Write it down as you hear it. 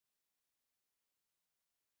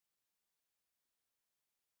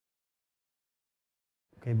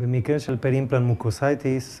במקרה של Peri-Implant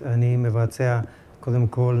Mucositis, אני מבצע קודם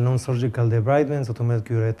כל non-surgical debridement, זאת אומרת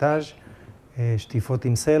קיורטאז', שטיפות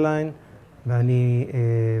עם סליין, ואני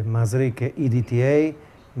מזריק EDTA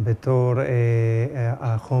בתור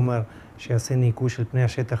החומר שיעשה ניקוי של פני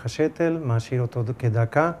השטח השתל, משאיר אותו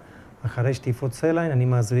כדקה. אחרי שטיפות סליין אני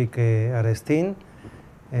מזריק ארסטין.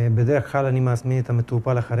 בדרך כלל אני מזמין את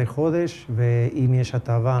המטופל אחרי חודש, ואם יש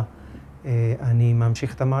הטבה אני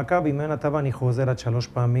ממשיך את המעקב, אם אין הטבה אני חוזר עד 3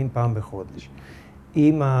 פעמים, פעם בחודש.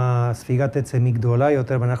 אם הספיגת עצם היא גדולה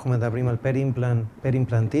יותר, ואנחנו מדברים על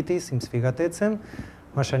Peri-Implantitis עם ספיגת עצם,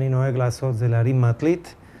 מה שאני נוהג לעשות זה להרים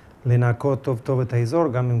מטלית, לנקות טוב טוב את האזור,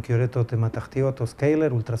 גם עם קיורטות מתכתיות או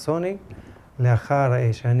סקיילר, אולטרסוניק. לאחר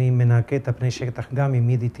שאני מנקה את הפני שטח גם עם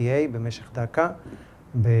EDTA במשך דקה,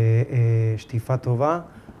 בשטיפה טובה,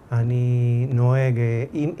 אני נוהג,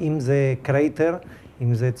 אם זה קרייטר,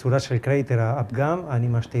 אם זה צורה של קרייטר, הפגם, אני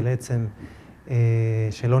משתיל עצם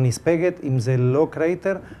שלא נספגת. אם זה לא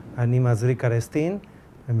קרייטר, אני מזריק ארסטין,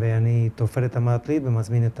 ואני תופר את המטלית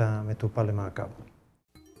ומזמין את המטופל למעקב.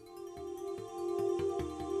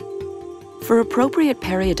 For appropriate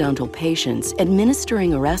periodontal patients,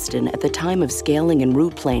 administering Arestin at the time of scaling and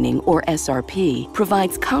root planing, or SRP,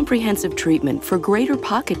 provides comprehensive treatment for greater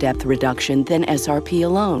pocket depth reduction than SRP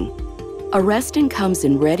alone. Arestin comes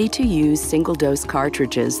in ready-to-use single-dose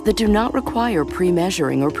cartridges that do not require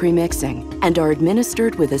pre-measuring or pre-mixing and are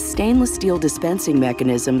administered with a stainless steel dispensing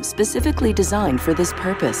mechanism specifically designed for this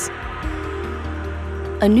purpose.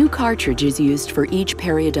 A new cartridge is used for each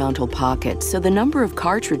periodontal pocket, so the number of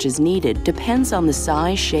cartridges needed depends on the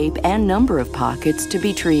size, shape, and number of pockets to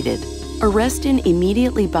be treated. Arestin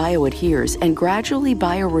immediately bioadheres and gradually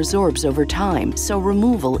bioresorbs over time, so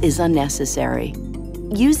removal is unnecessary.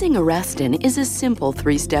 Using Arestin is a simple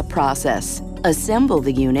 3-step process. Assemble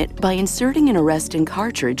the unit by inserting an Arestin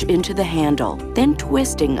cartridge into the handle, then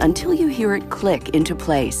twisting until you hear it click into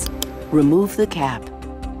place. Remove the cap.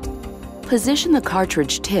 Position the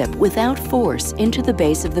cartridge tip without force into the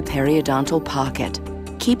base of the periodontal pocket,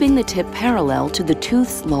 keeping the tip parallel to the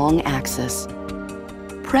tooth's long axis.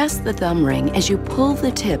 Press the thumb ring as you pull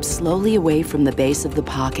the tip slowly away from the base of the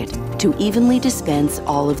pocket to evenly dispense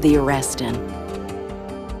all of the Arestin.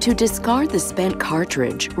 To discard the spent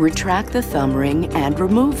cartridge, retract the thumb ring and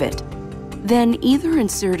remove it. Then either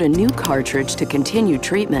insert a new cartridge to continue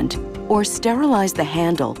treatment or sterilize the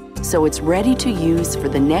handle so it's ready to use for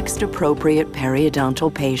the next appropriate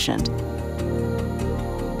periodontal patient.